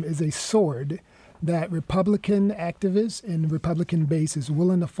decorum, is a sword that Republican activists and Republican base is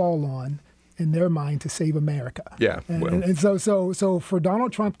willing to fall on in their mind to save America. Yeah. And so for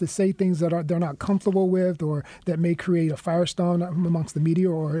Donald Trump to say things that they're not comfortable with or that may create a firestorm amongst the media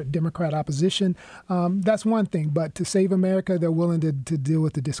or Democrat opposition, that's one thing. But to save America, they're willing to deal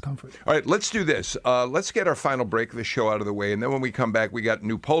with the discomfort. All right, let's do this. Let's get our final break of the show out of the way. And then when we come back, we got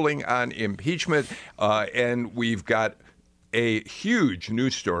new polling on impeachment, and we've got a huge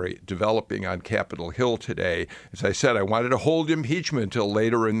news story developing on Capitol Hill today. As I said, I wanted to hold impeachment till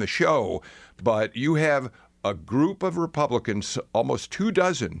later in the show, but you have a group of Republicans, almost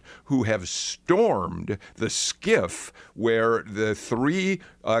 24, who have stormed the SCIF where the three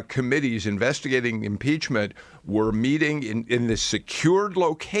committees investigating impeachment were meeting in this secured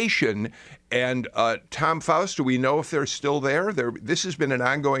location. And Tom Faust, do we know if they're still there? This has been an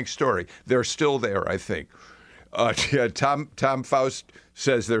ongoing story. They're still there, I think. Tom Faust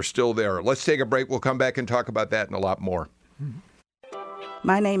says they're still there. Let's take a break. We'll come back and talk about that and a lot more.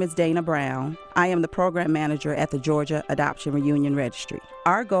 My name is Dana Brown. I am the program manager at the Georgia Adoption Reunion Registry.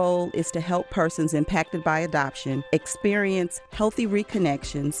 Our goal is to help persons impacted by adoption experience healthy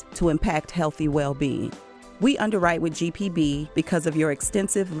reconnections to impact healthy well-being. We underwrite with GPB because of your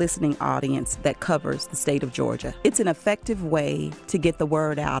extensive listening audience that covers the state of Georgia. It's an effective way to get the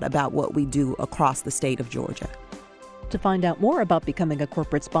word out about what we do across the state of Georgia. To find out more about becoming a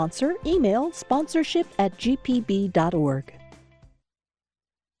corporate sponsor, email sponsorship@gpb.org.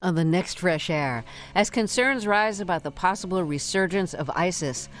 On the next Fresh Air, as concerns rise about the possible resurgence of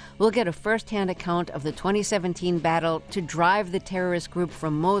ISIS, we'll get a first-hand account of the 2017 battle to drive the terrorist group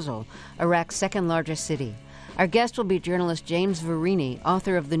from Mosul, Iraq's second-largest city. Our guest will be journalist James Verini,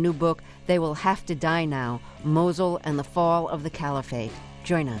 author of the new book, They Will Have to Die Now, Mosul and the Fall of the Caliphate.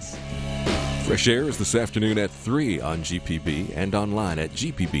 Join us. Fresh Air is this afternoon at 3 on GPB and online at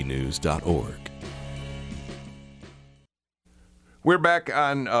gpbnews.org. We're back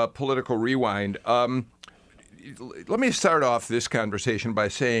on Political Rewind. Let me start off this conversation by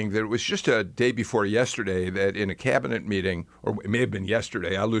saying that it was just a day before yesterday that in a cabinet meeting, or it may have been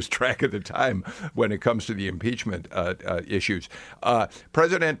yesterday, I lose track of the time when it comes to the impeachment issues,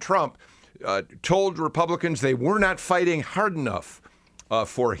 President Trump told Republicans they were not fighting hard enough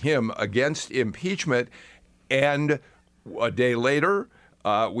for him against impeachment. And a day later,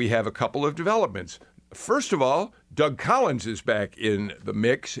 we have a couple of developments. First of all, Doug Collins is back in the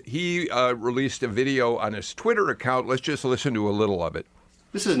mix. He released a video on his Twitter account. Let's just listen to a little of it.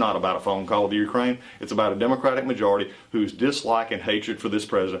 This is not about a phone call to Ukraine. It's about a Democratic majority whose dislike and hatred for this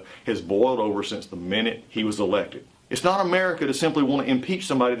president has boiled over since the minute he was elected. It's not America to simply want to impeach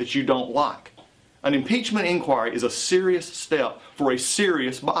somebody that you don't like. An impeachment inquiry is a serious step for a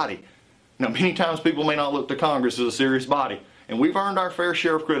serious body. Now, many times people may not look to Congress as a serious body, and we've earned our fair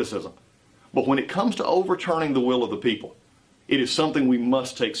share of criticism. But when it comes to overturning the will of the people, it is something we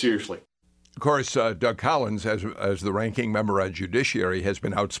must take seriously. Of course, Doug Collins, as the ranking member on Judiciary, has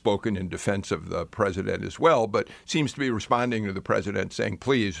been outspoken in defense of the president as well, but seems to be responding to the president saying,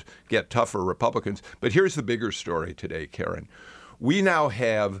 please get tougher, Republicans. But here's the bigger story today, Karen. We now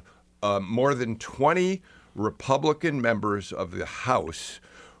have more than 20 Republican members of the House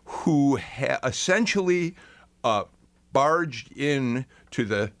who essentially barged in to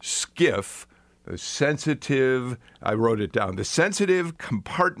the SCIF, the sensitive, I wrote it down, the Sensitive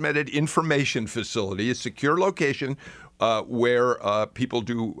Compartmented Information Facility, a secure location where people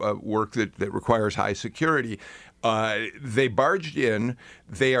do work that requires high security. They barged in.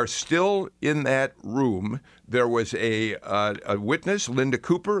 They are still in that room. There was a witness, Linda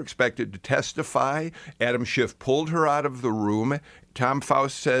Cooper, expected to testify. Adam Schiff pulled her out of the room. Tom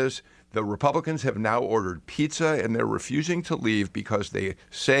Faust says the Republicans have now ordered pizza, and they're refusing to leave because they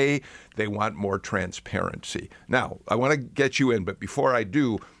say they want more transparency. Now, I want to get you in, but before I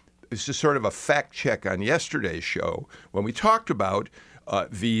do, this is sort of a fact check on yesterday's show when we talked about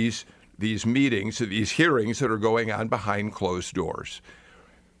these meetings, these hearings that are going on behind closed doors.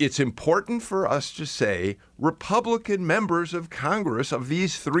 It's important for us to say Republican members of Congress of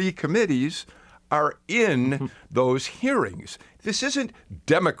these three committees are in those hearings. This isn't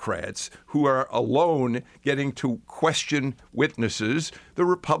Democrats who are alone getting to question witnesses. The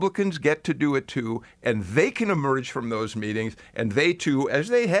Republicans get to do it too, and they can emerge from those meetings, and they too, as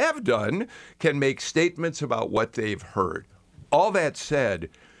they have done, can make statements about what they've heard. All that said,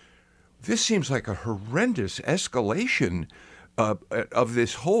 this seems like a horrendous escalation of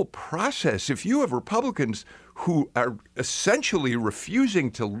this whole process. If you have Republicans who are essentially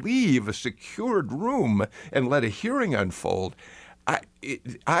refusing to leave a secured room and let a hearing unfold,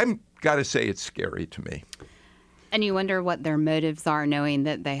 I'm got to say it's scary to me. And you wonder what their motives are, knowing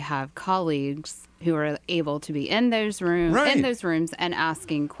that they have colleagues who are able to be in those rooms and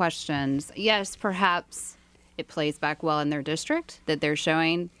asking questions. Yes, perhaps it plays back well in their district that they're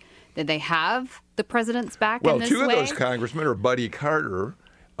showing that they have the president's back in this way. Well, two of those congressmen are Buddy Carter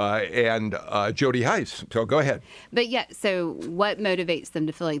and Jody Hice. So go ahead. But yeah, so what motivates them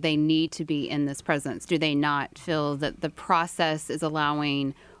to feel like they need to be in this presence? Do they not feel that the process is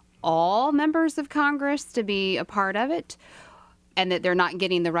allowing all members of Congress to be a part of it, and that they're not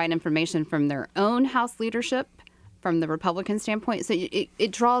getting the right information from their own House leadership, from the Republican standpoint? So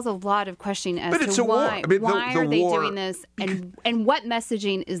it draws a lot of questioning as to why, why are they doing this, and what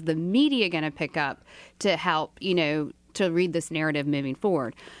messaging is the media going to pick up to help, to read this narrative moving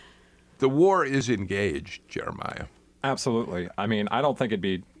forward? The war is engaged, Jeremiah. Absolutely. I mean, I don't think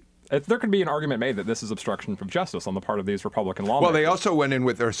there could be an argument made that this is obstruction of justice on the part of these Republican lawmakers. Well, they also went in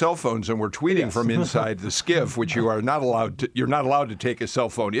with their cell phones and were tweeting from inside the SCIF, which you're not allowed to take a cell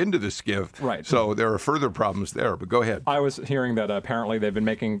phone into the SCIF. Right. So there are further problems there. But go ahead. I was hearing that apparently they've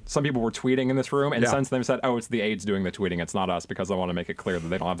been some people were tweeting in this room, and since they've said, it's the aides doing the tweeting, it's not us, because I want to make it clear that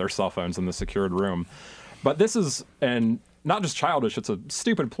they don't have their cell phones in the secured room. But this is not just childish, it's a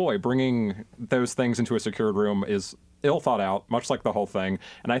stupid ploy. Bringing those things into a secured room is ill thought out, much like the whole thing.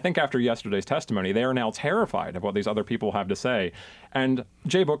 And I think after yesterday's testimony, they are now terrified of what these other people have to say. And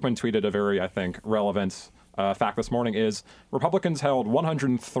Jay Bookman tweeted a very, I think, relevant fact this morning is Republicans held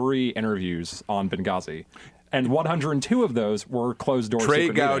 103 interviews on Benghazi. And 102 of those were closed-door Trey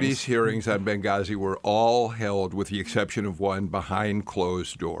secret Gowdy's meetings. hearings on Benghazi were all held, with the exception of one, behind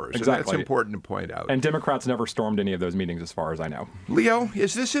closed doors. Exactly. And that's important to point out. And Democrats never stormed any of those meetings, as far as I know. Leo,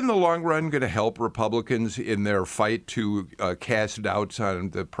 is this in the long run going to help Republicans in their fight to cast doubts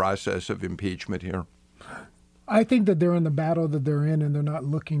on the process of impeachment here? I think that they're in the battle that they're in, and they're not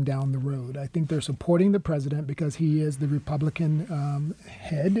looking down the road. I think they're supporting the president because he is the Republican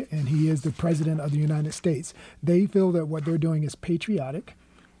head, and he is the president of the United States. They feel that what they're doing is patriotic,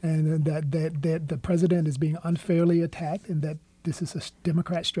 and that the president is being unfairly attacked, and that this is a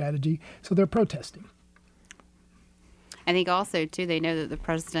Democrat strategy. So they're protesting. I think also, too, they know that the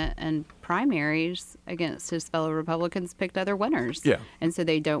president in primaries against his fellow Republicans picked other winners. Yeah. And so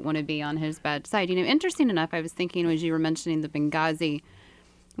they don't want to be on his bad side. Interesting enough, I was thinking as you were mentioning the Benghazi,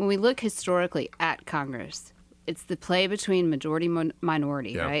 when we look historically at Congress, it's the play between majority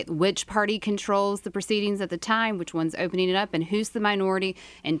minority, right? Which party controls the proceedings at the time, which one's opening it up, and who's the minority,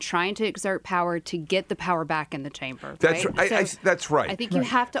 and trying to exert power to get the power back in the chamber. That's right. That's right. I think you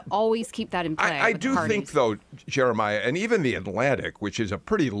have to always keep that in play. I do think, though, Jeremiah, and even The Atlantic, which is a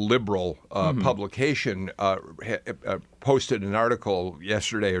pretty liberal publication, posted an article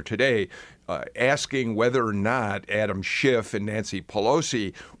yesterday or today asking whether or not Adam Schiff and Nancy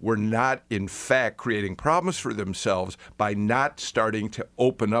Pelosi were not, in fact, creating problems for themselves by not starting to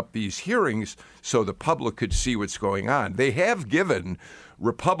open up these hearings so the public could see what's going on. They have given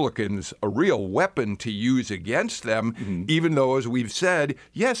Republicans a real weapon to use against them, even though, as we've said,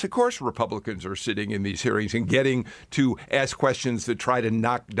 yes, of course, Republicans are sitting in these hearings and getting to ask questions that try to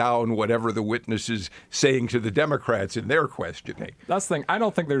knock down whatever the witness is saying to the Democrats in their questioning. That's the thing. I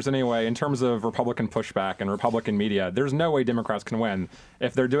don't think there's any way, in terms of Republican pushback and Republican media, there's no way Democrats can win.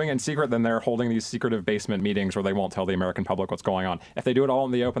 If they're doing it in secret, then they're holding these secretive basement meetings where they won't tell the American public what's going on. If they do it all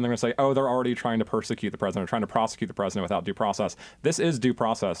in the open, they're going to say, they're already trying to persecute the president, trying to prosecute the president without due process. This is due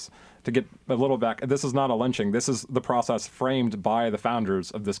process. To get a little back, this is not a lynching. This is the process framed by the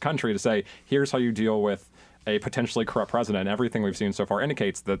founders of this country to say, here's how you deal with a potentially corrupt president. Everything we've seen so far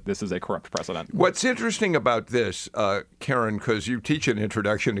indicates that this is a corrupt president. What's interesting about this, Karen, because you teach an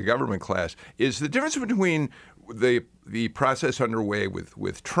introduction to government class, is the difference between the process underway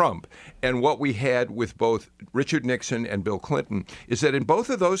with Trump and what we had with both Richard Nixon and Bill Clinton is that in both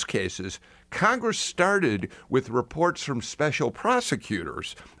of those cases, Congress started with reports from special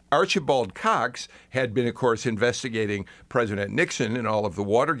prosecutors. Archibald Cox had been, of course, investigating President Nixon and all of the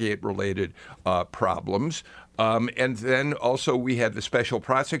Watergate-related problems. And then also we had the special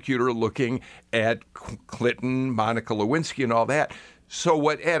prosecutor looking at Clinton, Monica Lewinsky, and all that. So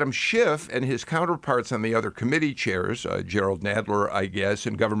what Adam Schiff and his counterparts on the other committee chairs, Gerald Nadler, I guess,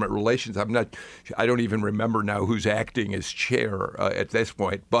 and government relations, I don't even remember now who's acting as chair at this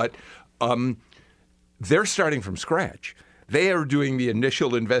point, but they're starting from scratch. They are doing the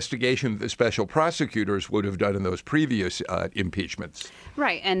initial investigation that the special prosecutors would have done in those previous impeachments.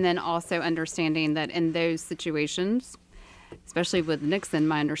 Right, and then also understanding that in those situations, especially with Nixon,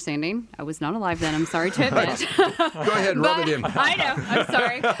 my understanding. I was not alive then, I'm sorry to admit. Go ahead and rub it in. I know, I'm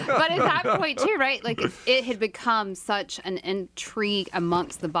sorry. But at that point, too, right, like it had become such an intrigue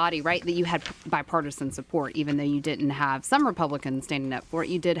amongst the body, right, that you had bipartisan support, even though you didn't have some Republicans standing up for it.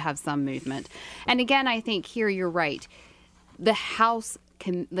 You did have some movement. And again, I think here you're right. The House,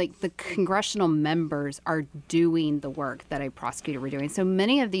 the congressional members are doing the work that a prosecutor were doing. So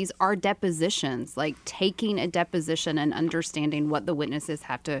many of these are depositions, like taking a deposition and understanding what the witnesses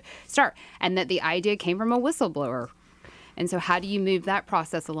have to start, and that the idea came from a whistleblower. And so how do you move that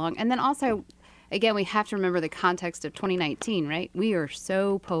process along? And then also, again, we have to remember the context of 2019, right? We are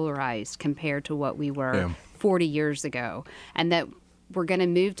so polarized compared to what we were 40 years ago, and that we're going to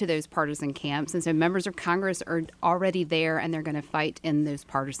move to those partisan camps. And so members of Congress are already there, and they're going to fight in those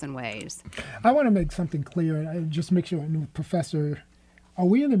partisan ways. I want to make something clear, and I just make sure, Professor, are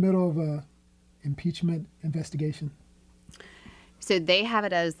we in the middle of a impeachment investigation? So they have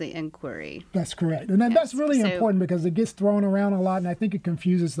it as the inquiry. That's correct. And that's really important because it gets thrown around a lot, and I think it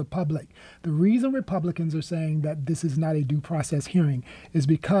confuses the public. The reason Republicans are saying that this is not a due process hearing is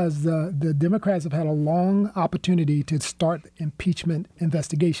because the Democrats have had a long opportunity to start impeachment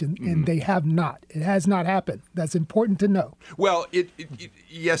investigation, and they have not. It has not happened. That's important to know. Well,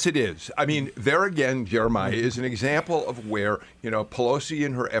 yes, it is. I mean, there again, Jeremiah, is an example of where, Pelosi,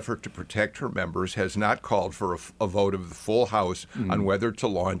 in her effort to protect her members, has not called for a vote of the full House on whether to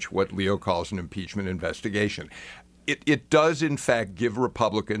launch what Leo calls an impeachment investigation. It does, in fact, give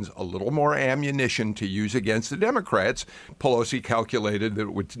Republicans a little more ammunition to use against the Democrats. Pelosi calculated that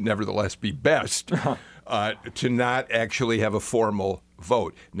it would nevertheless be best to not actually have a formal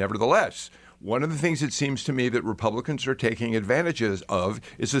vote. Nevertheless, one of the things it seems to me that Republicans are taking advantages of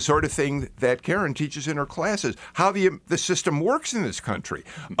is the sort of thing that Karen teaches in her classes, how the system works in this country.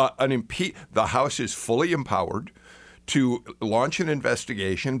 The House is fully empowered to launch an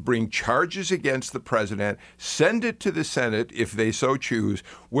investigation, bring charges against the president, send it to the Senate if they so choose,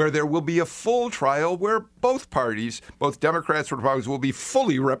 where there will be a full trial where both parties, both Democrats and Republicans, will be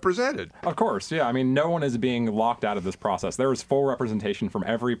fully represented. Of course, yeah. I mean, no one is being locked out of this process. There is full representation from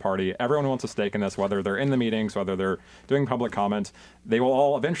every party. Everyone wants a stake in this, whether they're in the meetings, whether they're doing public comment. They will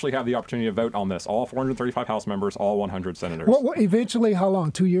all eventually have the opportunity to vote on this. All 435 House members, all 100 senators. Well, eventually, how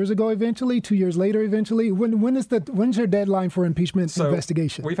long? 2 years ago, eventually? 2 years later, eventually? When's your deadline for impeachment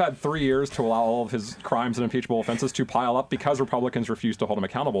investigation? We've had 3 years to allow all of his crimes and impeachable offenses to pile up because Republicans refused to hold him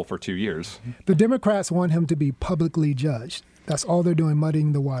accountable for 2 years. The Democrats want him to be publicly judged. That's all they're doing,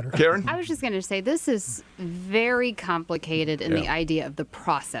 muddying the water. Karen? I was just going to say, this is very complicated in the idea of the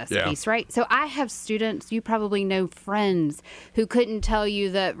process piece, right? So I have students, you probably know friends, who couldn't tell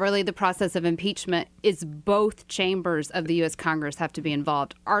you that really the process of impeachment is both chambers of the U.S. Congress have to be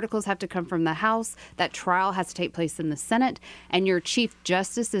involved. Articles have to come from the House. That trial has to take place in the Senate. And your Chief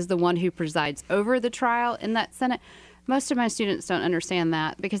Justice is the one who presides over the trial in that Senate. Most of my students don't understand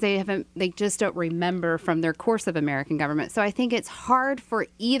that because they just don't remember from their course of American government. So I think it's hard for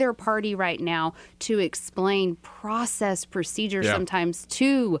either party right now to explain procedures sometimes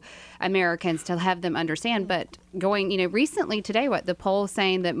to Americans to have them understand. But going, recently today, the poll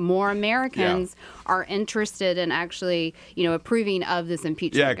saying that more Americans are interested in actually, approving of this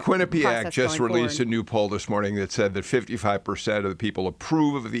impeachment. Yeah, Quinnipiac just released a new poll this morning that said that 55% of the people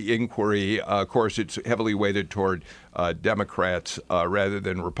approve of the inquiry. Of course, it's heavily weighted toward Democrats rather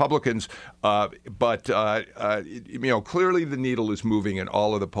than Republicans. But clearly the needle is moving in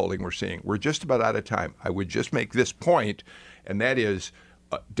all of the polling we're seeing. We're just about out of time. I would just make this point, and that is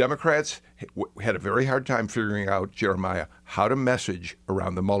Democrats had a very hard time figuring out, Jeremiah, how to message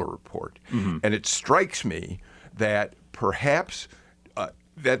around the Mueller report. And it strikes me that perhaps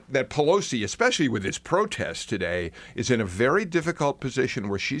that Pelosi, especially with this protest today, is in a very difficult position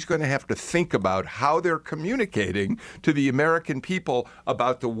where she's going to have to think about how they're communicating to the American people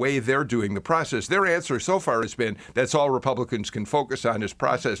about the way they're doing the process. Their answer so far has been that's all Republicans can focus on is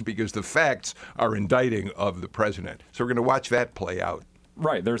process because the facts are indicting of the president. So we're going to watch that play out.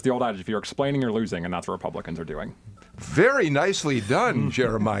 Right. There's the old adage, if you're explaining, you're losing, and that's what Republicans are doing. Very nicely done,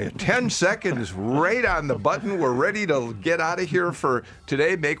 Jeremiah. 10 seconds right on the button. We're ready to get out of here for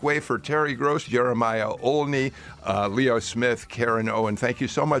today. Make way for Terry Gross, Jeremiah Olney, Leo Smith, Karen Owen. Thank you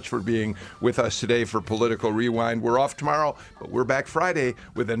so much for being with us today for Political Rewind. We're off tomorrow, but we're back Friday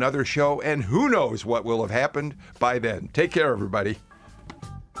with another show, and who knows what will have happened by then. Take care, everybody.